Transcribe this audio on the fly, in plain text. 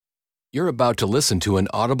You're about to listen to an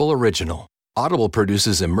Audible original. Audible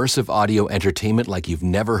produces immersive audio entertainment like you've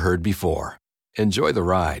never heard before. Enjoy the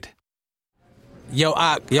ride. Yo,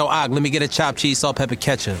 Og, let me get a chopped cheese, salt, pepper,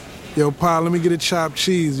 ketchup. Yo, Pa, let me get a chopped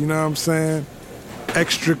cheese, you know what I'm saying?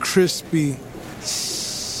 Extra crispy.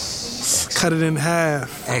 Cut it in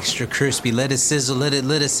half. Extra crispy, let it sizzle, let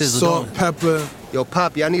it sizzle. Salt, pepper. Yo,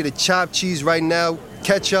 Poppy, I need a chopped cheese right now,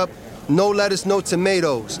 ketchup, no lettuce, no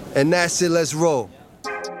tomatoes. And that's it, let's roll.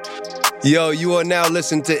 Yo, you are now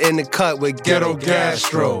listening to In the Cut with Ghetto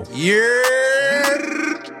Gastro. Yeah!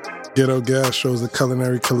 Ghetto Gastro is a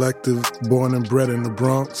culinary collective born and bred in the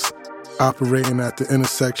Bronx, operating at the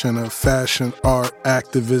intersection of fashion, art,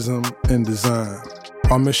 activism, and design.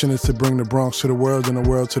 Our mission is to bring the Bronx to the world and the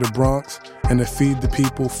world to the Bronx, and to feed the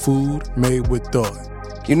people food made with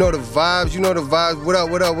thought. You know the vibes.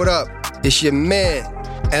 What up? It's your man,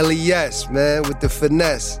 LES, man, with the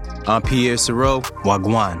finesse. I'm Pierre Soro,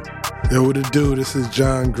 Wagwan. Yo, what it do? This is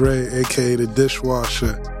John Gray, a.k.a. The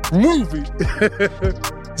Dishwasher. Movie!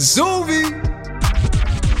 Zuvi!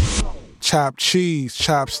 Chopped cheese,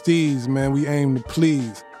 chopped steez, man. We aim to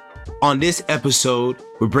please. On this episode,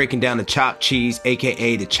 we're breaking down the chopped cheese,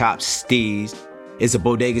 aka the chopped steez. It's a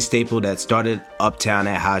bodega staple that started uptown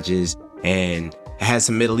at Hodges, and it has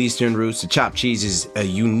some Middle Eastern roots. The chopped cheese is a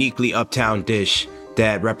uniquely uptown dish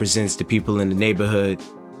that represents the people in the neighborhood.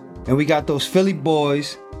 And we got those Philly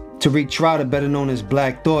boys, Tariq Trotter, better known as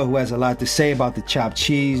Black Thought, who has a lot to say about the chopped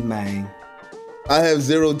cheese, man. I have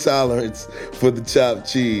zero tolerance for the chopped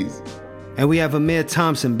cheese. And we have Amir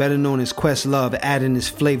Thompson, better known as Questlove, adding his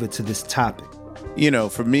flavor to this topic. You know,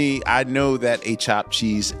 for me, I know that a chopped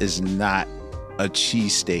cheese is not a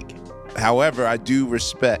cheesesteak. However, I do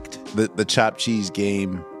respect the chopped cheese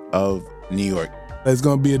game of New York. There's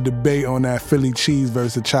going to be a debate on that Philly cheese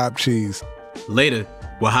versus chopped cheese. Later,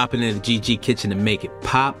 we're hopping in the GG kitchen to make it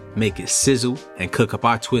pop, make it sizzle, and cook up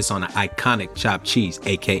our twist on the iconic chopped cheese,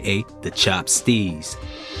 a.k.a. the chopped steez.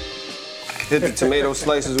 Hit the tomato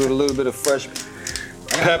slices with a little bit of fresh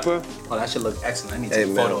pepper. Oh, that should look excellent. I need to Hey,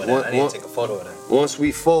 take a man, photo of that. I need to take a photo of that. Once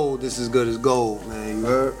we fold, this is good as gold, man. You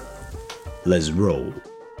heard? Let's roll.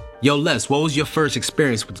 Yo, Les, what was your first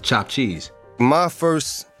experience with the chopped cheese? My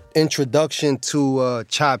first introduction to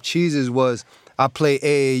chopped cheeses was I played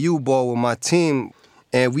AAU ball with my team,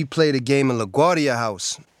 and we played a game in LaGuardia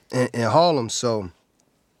House in Harlem. So,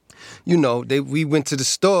 you know, we went to the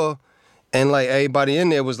store, and like everybody in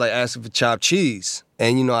there was like asking for chopped cheese.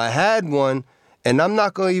 And, you know, I had one, and I'm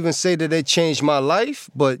not going to even say that it changed my life,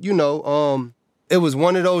 but, you know, it was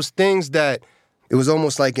one of those things that it was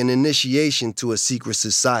almost like an initiation to a secret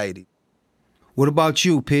society. What about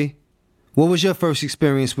you, P? What was your first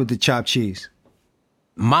experience with the chopped cheese?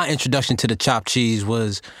 My introduction to the chopped cheese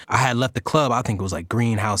was I had left the club. I think it was like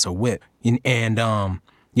Greenhouse or Whip. And,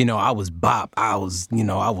 you know, I was bop. I was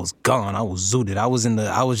gone. I was zooted. I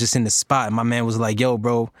was just in the spot. And my man was like, yo,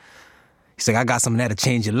 bro. He's like, I got something that'll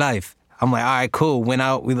change your life. I'm like, all right, cool. Went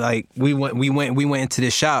out. We went into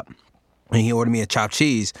this shop, and he ordered me a chopped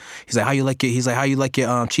cheese. He's like, how you like your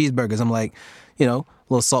cheeseburgers? I'm like, you know, a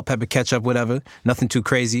little salt, pepper, ketchup, whatever. Nothing too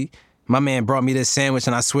crazy. My man brought me this sandwich,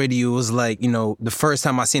 and I swear to you, it was like, you know, the first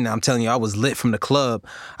time I seen it, I'm telling you, I was lit from the club.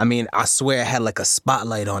 I mean, I swear I had like a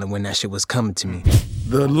spotlight on it when that shit was coming to me.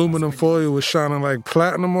 The aluminum foil was shining like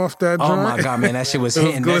platinum off that joint. Oh my God, man, that shit was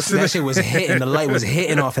hitting. That shit was hitting. The light was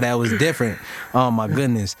hitting off of that. It was different. Oh my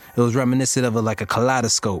goodness. It was reminiscent of like a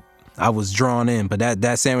kaleidoscope. I was drawn in, but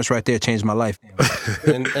that sandwich right there changed my life.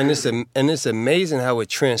 and it's amazing how it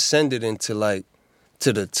transcended into like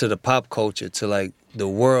to the pop culture, to like the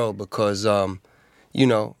world, because you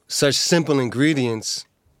know, such simple ingredients,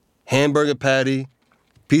 hamburger patty,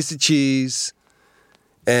 piece of cheese,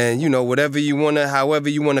 and you know, however you wanna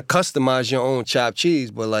customize your own chopped cheese.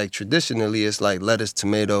 But like traditionally it's like lettuce,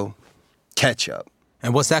 tomato, ketchup.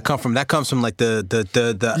 And what's that come from? That comes from like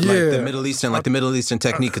the Middle Eastern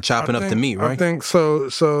technique of chopping up the meat, right? I think so.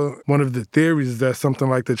 So one of the theories is that something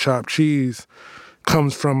like the chopped cheese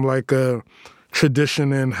comes from like a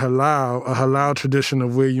tradition in a halal tradition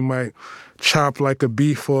of where you might chop like a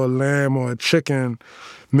beef or a lamb or a chicken,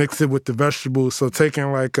 mix it with the vegetables. So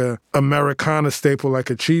taking like a Americana staple like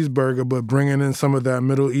a cheeseburger, but bringing in some of that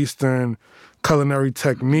Middle Eastern culinary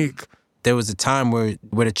technique. There was a time where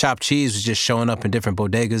the chopped cheese was just showing up in different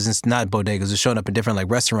bodegas, and not bodegas, it was showing up in different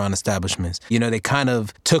like restaurant establishments. You know, they kind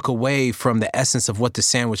of took away from the essence of what the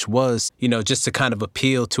sandwich was, you know, just to kind of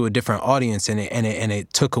appeal to a different audience, and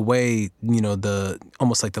it took away, you know, the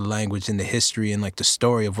almost like the language and the history and like the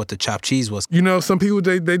story of what the chopped cheese was. You know, some people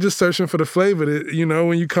they just searching for the flavor. That, you know,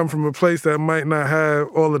 when you come from a place that might not have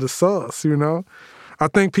all of the sauce, you know. I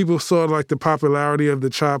think people saw like the popularity of the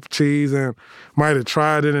chopped cheese and might have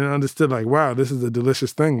tried it and understood like, wow, this is a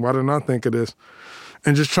delicious thing. Why didn't I think of this?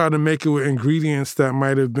 And just try to make it with ingredients that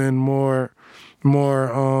might have been more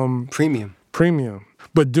Premium.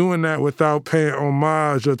 But doing that without paying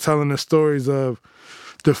homage or telling the stories of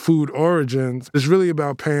the food origins is really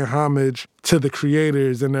about paying homage to the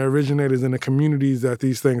creators and the originators and the communities that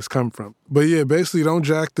these things come from. But yeah, basically don't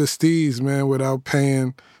jack the steez, man, without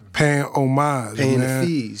paying homage. Paying man. the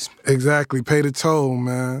fees. Exactly. Pay the toll,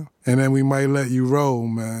 man. And then we might let you roll,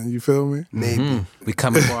 man. You feel me? Maybe. We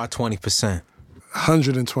coming for our 20%.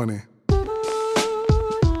 120.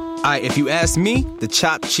 All right, if you ask me, the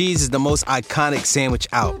chopped cheese is the most iconic sandwich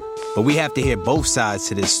out. But we have to hear both sides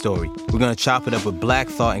to this story. We're gonna chop it up with Black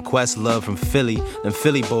Thought and Questlove from Philly, them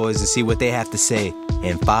Philly boys, and see what they have to say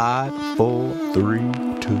in 5, 4, 3,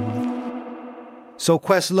 2. So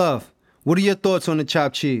Questlove, what are your thoughts on the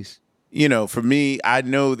chopped cheese? You know, for me, I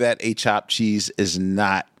know that a chopped cheese is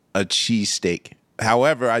not a cheesesteak.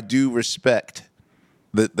 However, I do respect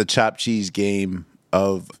the chopped cheese game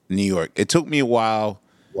of New York. It took me a while.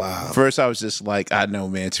 Wow. First, I was just like, I know,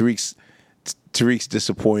 man. Tariq's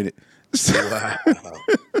disappointed. Wow.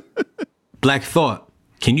 Black Thought,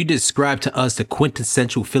 can you describe to us the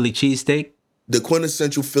quintessential Philly cheesesteak? The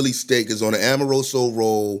quintessential Philly steak is on an Amoroso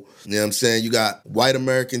roll. You know what I'm saying? You got white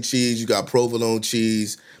American cheese, you got provolone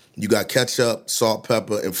cheese, you got ketchup, salt,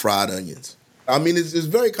 pepper, and fried onions. I mean, it's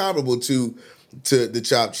very comparable to the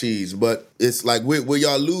chopped cheese, but it's like where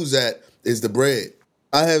y'all lose at is the bread.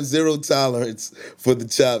 I have zero tolerance for the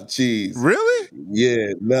chopped cheese. Really?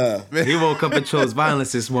 Yeah, nah. He woke up and chose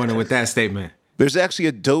violence this morning with that statement. There's actually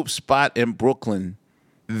a dope spot in Brooklyn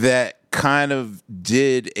that kind of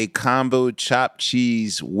did a combo chopped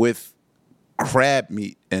cheese with crab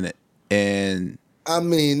meat in it. And I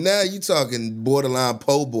mean, now you talking borderline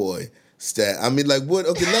po' boy stat. I mean, like what?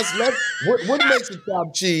 Okay, let's what makes a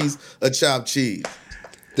chopped cheese a chopped cheese?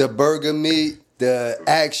 The burger meat, the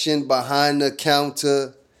action behind the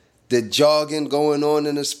counter, the jogging going on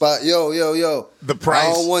in the spot. Yo. The price.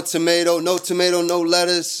 I don't want tomato, no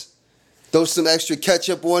lettuce. Throw some extra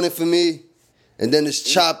ketchup on it for me. And then it's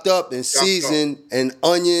chopped up and seasoned and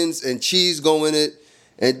onions and cheese go in it.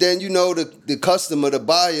 And then, you know, the customer, the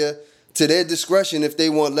buyer, to their discretion if they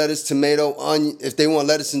want lettuce, tomato, onion, if they want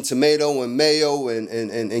lettuce and tomato and mayo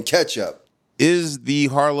and ketchup. is the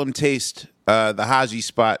Harlem Taste, the Haji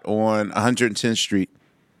spot on 110th Street,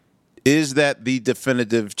 is that the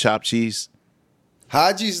definitive chopped cheese?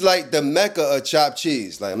 Haji's like the mecca of chopped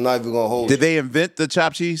cheese. Like, I'm not even gonna hold Did you. they invent the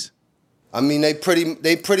chopped cheese? I mean, they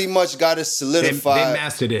pretty much got it solidified. They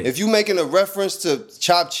mastered it. If you making a reference to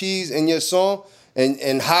chopped cheese in your song,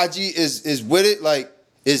 and Haji is with it, like,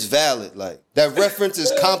 it's valid. Like, that reference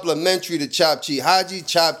is complimentary to chopped cheese. Haji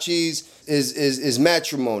chopped cheese is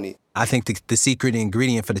matrimony. I think the secret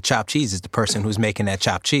ingredient for the chopped cheese is the person who's making that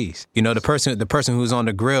chopped cheese. You know, the person who's on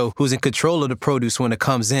the grill, who's in control of the produce when it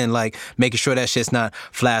comes in, like making sure that shit's not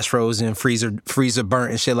flash frozen, freezer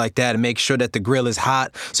burnt and shit like that, and making sure that the grill is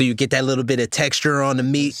hot so you get that little bit of texture on the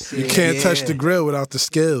meat. You can't touch the grill without the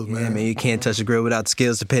skills, man. Yeah, man, you can't touch the grill without the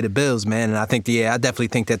skills to pay the bills, man. And I think, I definitely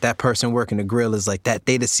think that person working the grill is like that.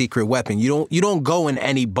 They the secret weapon. You don't go in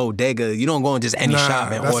any bodega. You don't go in just any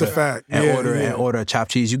shop and that's order a fact. and order a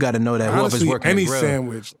chopped cheese. You got to know that whoever's Honestly, working any the grill.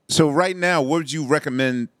 sandwich. So right now, what would you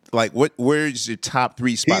recommend? Like, where's your top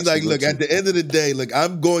 3 spots? He's like, to go look, to? at the end of the day, look,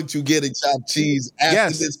 I'm going to get a chopped cheese after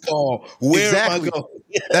Yes. this call. Where Exactly. am I going?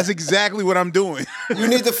 That's exactly what I'm doing. You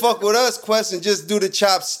need to fuck with us, Quest, and just do the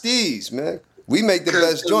chopped steez, man. We make the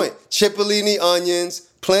best joint. Cipollini onions,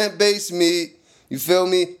 plant-based meat, you feel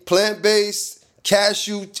me? Plant-based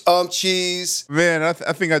cashew cheese. Man, I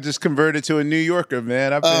think I just converted to a New Yorker,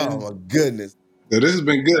 man. I've been, Oh my goodness. Yeah, this has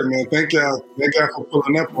been good, man. Thank y'all for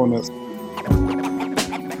pulling up on us. All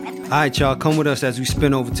right, y'all, come with us as we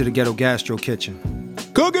spin over to the Ghetto Gastro Kitchen.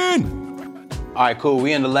 Cooking! All right, cool.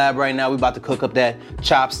 We in the lab right now. We about to cook up that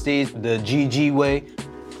chopped steez the GG way.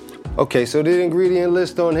 Okay, so the ingredient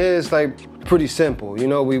list on here is like pretty simple. You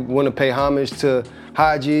know, we want to pay homage to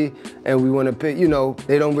Haji, and we want to pay, you know,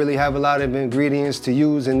 they don't really have a lot of ingredients to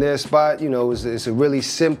use in their spot. You know, it's a really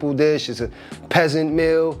simple dish. It's a peasant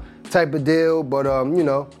meal type of deal, but, you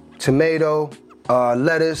know, tomato,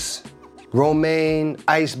 lettuce, romaine,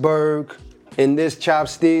 iceberg. In this chopped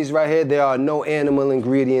steez right here, there are no animal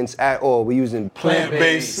ingredients at all. We're using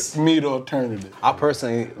Plant-based meat alternative. I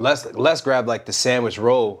personally, let's grab like the sandwich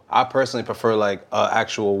roll. I personally prefer like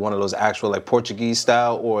one of those actual like Portuguese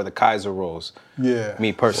style or the Kaiser rolls. Yeah.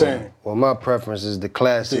 Me personally. Same. Well, my preference is the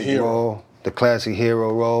classic The hero. roll, the classic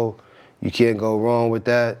hero roll. You can't go wrong with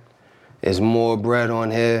that. There's more bread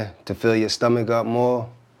on here to fill your stomach up more.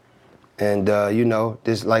 And, you know,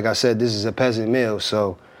 this, like I said, this is a peasant meal,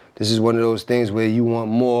 so this is one of those things where you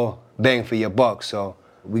want more bang for your buck. So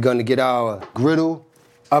we're gonna get our griddle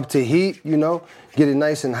up to heat, you know, get it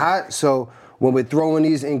nice and hot. So when we're throwing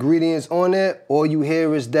these ingredients on there, all you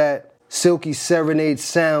hear is that silky serenade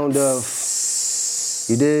sound of,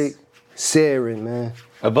 you dig? Searing, man.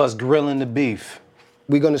 Of us grilling the beef.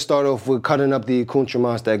 We're gonna start off with cutting up the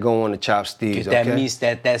accoutrements that go on the chopped steez, Get that okay? meat,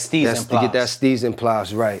 that steez That's and to get that steez and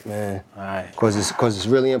plows right, man. All right. Cause it's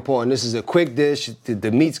really important. This is a quick dish.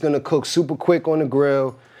 The meat's gonna cook super quick on the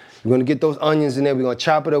grill. We're gonna get those onions in there. We're gonna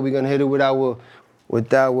chop it up. We're gonna hit it with our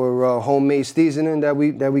homemade seasoning that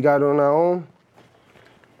we got on our own.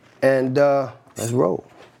 And let's roll.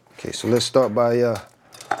 Okay, so let's start by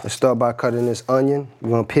cutting this onion. We're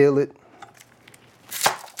gonna peel it.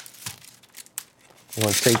 We're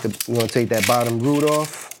gonna take that bottom root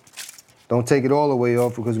off. Don't take it all the way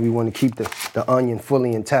off because we want to keep the onion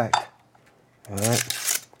fully intact. All right?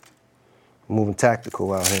 Moving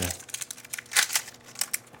tactical out here.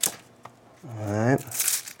 All right?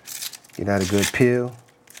 Get out a good peel.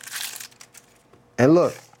 And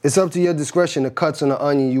look, it's up to your discretion the cuts on the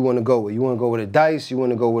onion you want to go with. You want to go with a dice, you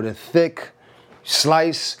want to go with a thick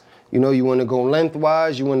slice, you know, you want to go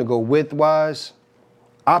lengthwise, you want to go widthwise.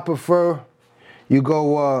 I prefer you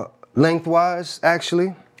go lengthwise,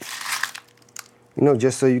 actually. You know,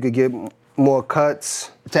 just so you could get more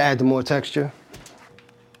cuts to add to more texture.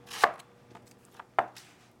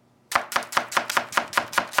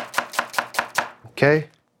 Okay,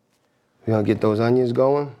 we're gonna get those onions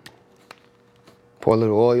going. Pour a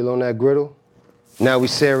little oil on that griddle. Now we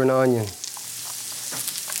searing the onion.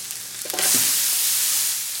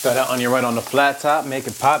 Throw that onion right on the flat top, make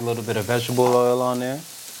it pop. A little bit of vegetable oil on there.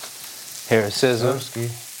 Here, a sizzle.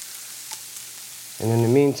 And in the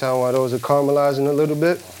meantime, while those are caramelizing a little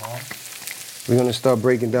bit, we're gonna start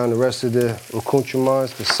breaking down the rest of the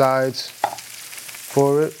accoutrements, the sides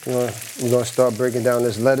for it. We're gonna start breaking down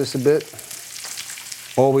this lettuce a bit.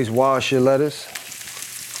 Always wash your lettuce.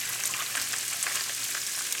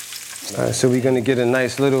 All right, so we're gonna get a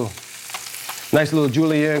nice little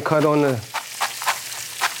julienne cut on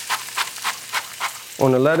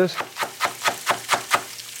the lettuce.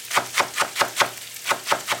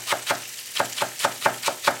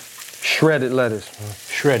 Shredded lettuce.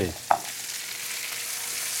 Shredded.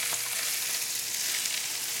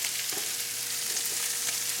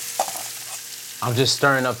 I'm just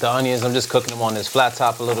stirring up the onions. I'm just cooking them on this flat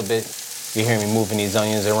top a little bit. You hear me moving these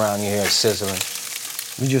onions around. You hear it sizzling.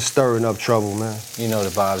 We just stirring up trouble, man. You know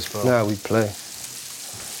the vibes, bro. Nah, we play.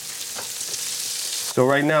 So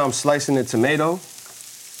right now I'm slicing the tomato.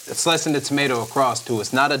 Slicing the tomato across too.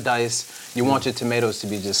 It's not a dice. You want your tomatoes to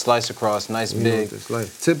be just sliced across, nice big.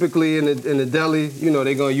 Typically in the deli, you know,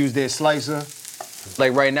 they're gonna use their slicer.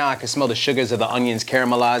 Like right now, I can smell the sugars of the onions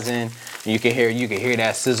caramelizing. You can hear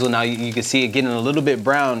that sizzle. Now you can see it getting a little bit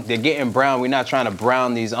brown. They're getting brown. We're not trying to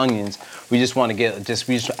brown these onions. We just want to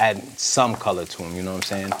we just add some color to them. You know what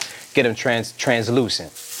I'm saying? Get them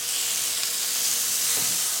translucent.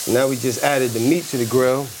 Now we just added the meat to the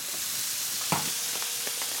grill.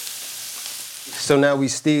 So now we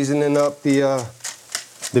seasoning up the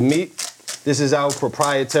meat. This is our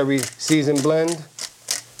proprietary seasoned blend.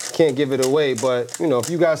 Can't give it away, but you know, if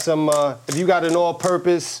you got an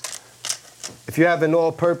all-purpose, if you have an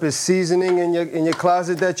all-purpose seasoning in your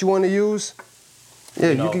closet that you want to use,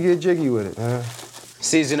 yeah, you can get jiggy with it, man.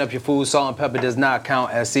 Season up your food. Salt and pepper does not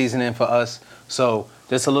count as seasoning for us. So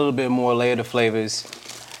just a little bit more layer the flavors.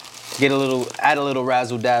 Add a little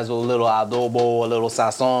razzle dazzle, a little adobo, a little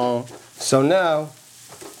sazon. So now,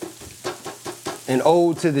 an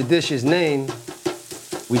ode to the dish's name,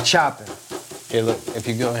 we chopping. Here, look, if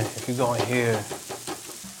you go in here.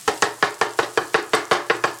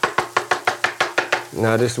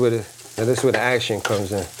 Now this where the action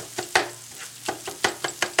comes in.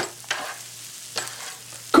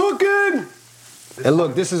 Cooking! And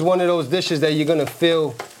look, this is one of those dishes that you're not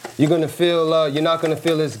gonna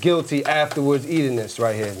feel as guilty afterwards eating this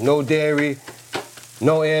right here. No dairy,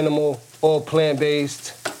 no animal, all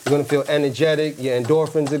plant-based. You're gonna feel energetic, your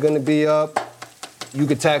endorphins are gonna be up. You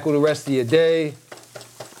could tackle the rest of your day.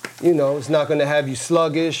 You know, it's not gonna have you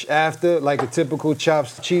sluggish after, like a typical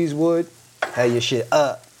chopped cheese would. Have your shit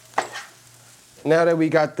up. Now that we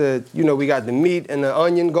got the meat and the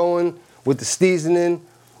onion going with the seasoning,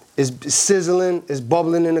 it's sizzling, it's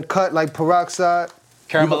bubbling in the cut like peroxide.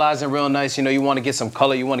 Caramelizing real nice. You know, you want to get some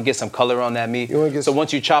color. You want to get some color on that meat. So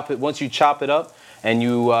once you chop it up and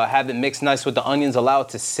you have it mixed nice with the onions, allow it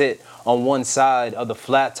to sit on one side of the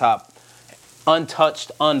flat top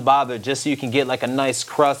untouched, unbothered, just so you can get like a nice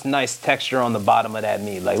crust, nice texture on the bottom of that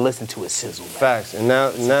meat. Like, listen to it sizzle, man. Facts. And now,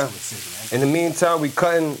 in the meantime, we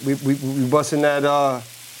busting that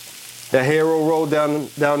hero roll down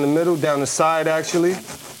the middle, down the side actually.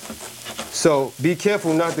 So be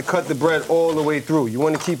careful not to cut the bread all the way through. You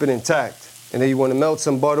want to keep it intact. And then you want to melt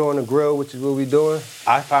some butter on the grill, which is what we're doing.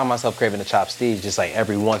 I find myself craving the chopped steez just like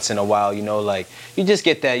every once in a while, you know, like you just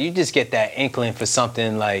get that inkling for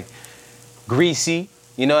something like greasy,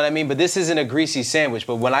 you know what I mean? But this isn't a greasy sandwich,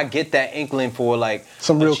 but when I get that inkling for like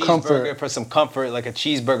some real comfort, for some comfort, like a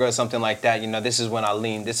cheeseburger or something like that, you know, this is when I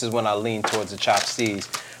lean towards the chopped steez.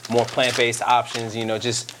 More plant-based options, you know,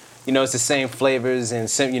 just, you know, it's the same flavors and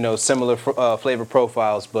similar flavor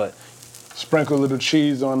profiles, but sprinkle a little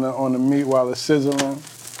cheese on the meat while it's sizzling.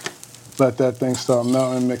 Let that thing start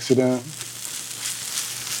melting, mix it in.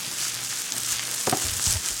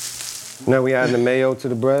 Now we add the mayo to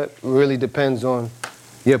the bread. It really depends on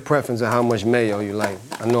your preference of how much mayo you like.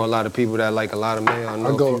 I know a lot of people that like a lot of mayo.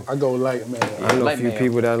 I go light mayo. I know a few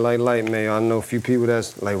people that like light mayo. I know a few people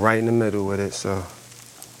that's like right in the middle with it, so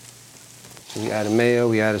we added mayo,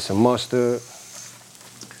 we added some mustard,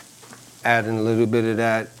 adding a little bit of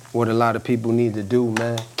that, what a lot of people need to do,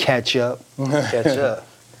 man, ketchup. Ketchup.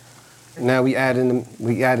 Now we adding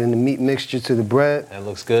the meat mixture to the bread. That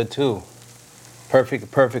looks good too.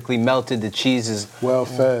 Perfectly melted. The cheese is well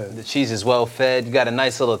fed. The cheese is well fed. You got a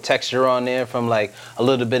nice little texture on there from like a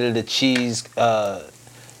little bit of the cheese.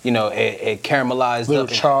 It caramelized little up.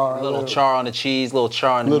 Char, little char on the cheese. Little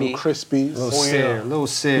char on the meat. Little crispies.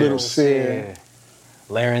 Little sear.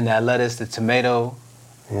 Layering that lettuce, the tomato.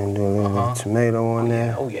 And do a little tomato on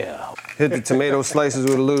there. Oh yeah. Hit the tomato slices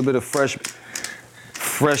with a little bit of fresh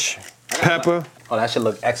pepper. Oh, that should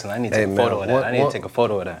look excellent. I need to take a photo of that. I need to take a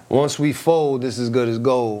photo of that. Once we fold, this is good as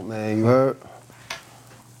gold, man. You heard?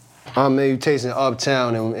 Man, you tasting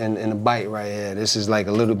Uptown in a bite right here. This is like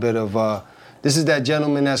a little bit of, this is that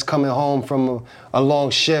gentleman that's coming home from a long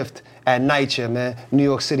shift at NYCHA, man. New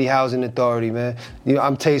York City Housing Authority, man. You know,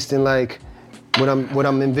 I'm tasting like, what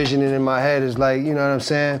I'm envisioning in my head is like, you know what I'm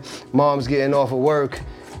saying? Mom's getting off of work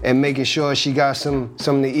and making sure she got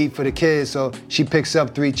something to eat for the kids, so she picks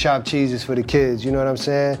up 3 chopped cheeses for the kids. You know what I'm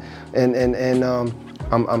saying? And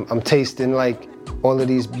I'm tasting like all of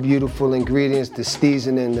these beautiful ingredients, the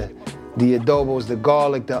seasoning, the adobos, the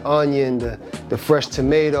garlic, the onion, the fresh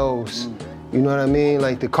tomatoes. You know what I mean?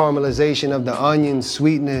 Like the caramelization of the onion,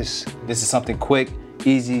 sweetness. This is something quick,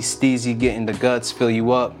 easy, steezy, get in the guts, fill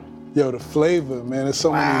you up. Yo, the flavor, man, there's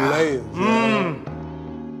so many layers.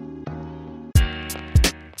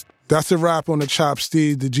 That's a wrap on the chopped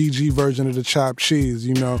steez, the GG version of the chopped cheese,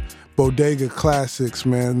 you know. Bodega classics,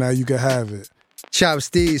 man. Now you can have it. Chopped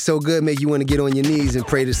steez so good, make you want to get on your knees and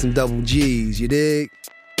pray to some double G's, you dig?